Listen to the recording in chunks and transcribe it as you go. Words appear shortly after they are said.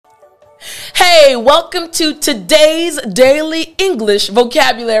Hey, welcome to today's daily English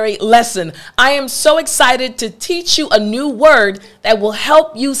vocabulary lesson. I am so excited to teach you a new word that will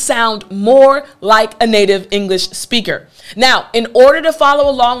help you sound more like a native English speaker. Now, in order to follow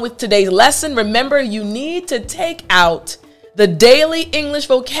along with today's lesson, remember you need to take out the Daily English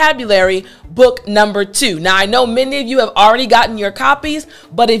Vocabulary book number 2. Now, I know many of you have already gotten your copies,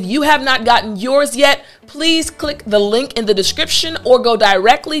 but if you have not gotten yours yet, please click the link in the description or go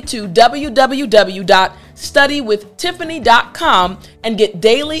directly to www.studywithtiffany.com and get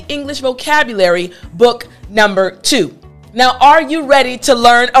Daily English Vocabulary book number 2. Now, are you ready to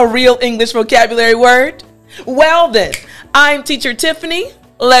learn a real English vocabulary word? Well then, I'm Teacher Tiffany.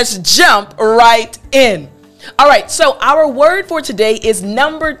 Let's jump right in. All right, so our word for today is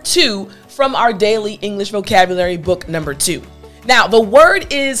number 2 from our Daily English Vocabulary book number 2. Now, the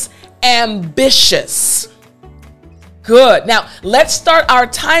word is ambitious. Good. Now, let's start our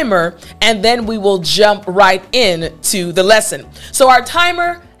timer and then we will jump right into the lesson. So our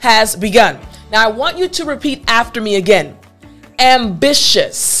timer has begun. Now, I want you to repeat after me again.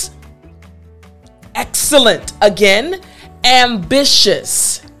 Ambitious. Excellent. Again,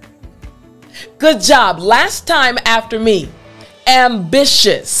 ambitious. Good job. Last time after me.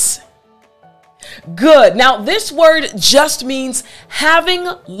 Ambitious. Good. Now, this word just means having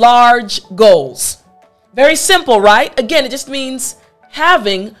large goals. Very simple, right? Again, it just means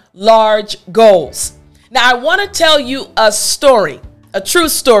having large goals. Now, I want to tell you a story, a true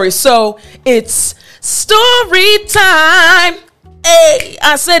story. So it's story time. Hey,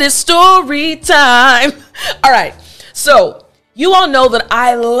 I said it's story time. All right. So you all know that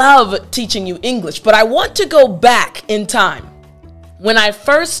I love teaching you English, but I want to go back in time when I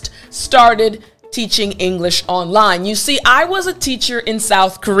first started teaching English online. You see, I was a teacher in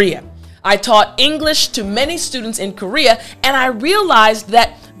South Korea. I taught English to many students in Korea, and I realized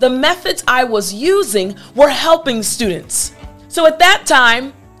that the methods I was using were helping students. So at that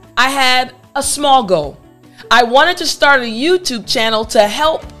time, I had a small goal. I wanted to start a YouTube channel to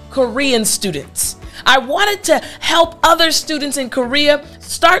help Korean students. I wanted to help other students in Korea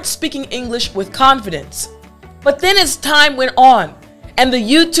start speaking English with confidence. But then as time went on and the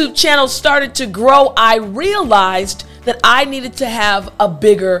YouTube channel started to grow, I realized that I needed to have a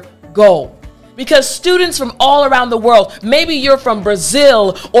bigger goal. Because students from all around the world, maybe you're from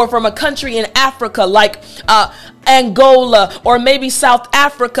Brazil or from a country in Africa like Angola or maybe South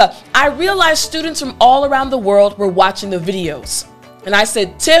Africa, I realized students from all around the world were watching the videos. And I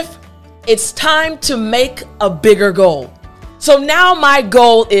said, Tiff, it's time to make a bigger goal. So now my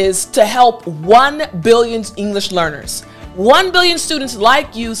goal is to help 1 billion English learners. 1 billion students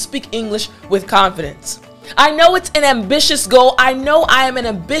like you speak English with confidence. I know it's an ambitious goal. I know I am an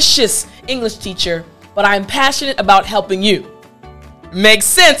ambitious English teacher, but I'm passionate about helping you. Makes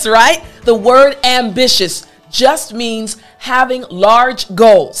sense, right? The word ambitious just means having large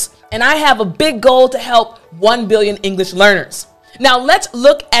goals. And I have a big goal to help 1 billion English learners. Now let's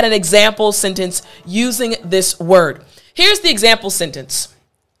look at an example sentence using this word. Here's the example sentence.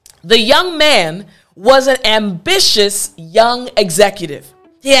 The young man was an ambitious young executive.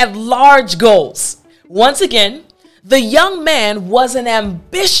 He had large goals. Once again, the young man was an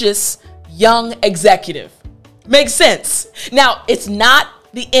ambitious young executive. Makes sense. Now, it's not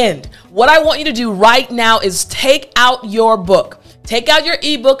the end. What I want you to do right now is take out your book. Take out your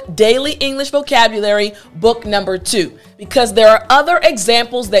ebook, Daily English Vocabulary, book number 2, because there are other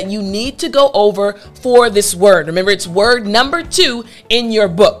examples that you need to go over for this word. Remember, it's word number 2 in your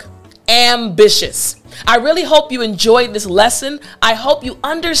book, ambitious. I really hope you enjoyed this lesson. I hope you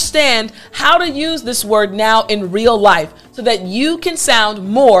understand how to use this word now in real life so that you can sound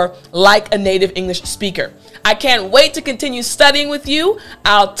more like a native English speaker. I can't wait to continue studying with you.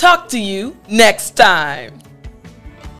 I'll talk to you next time.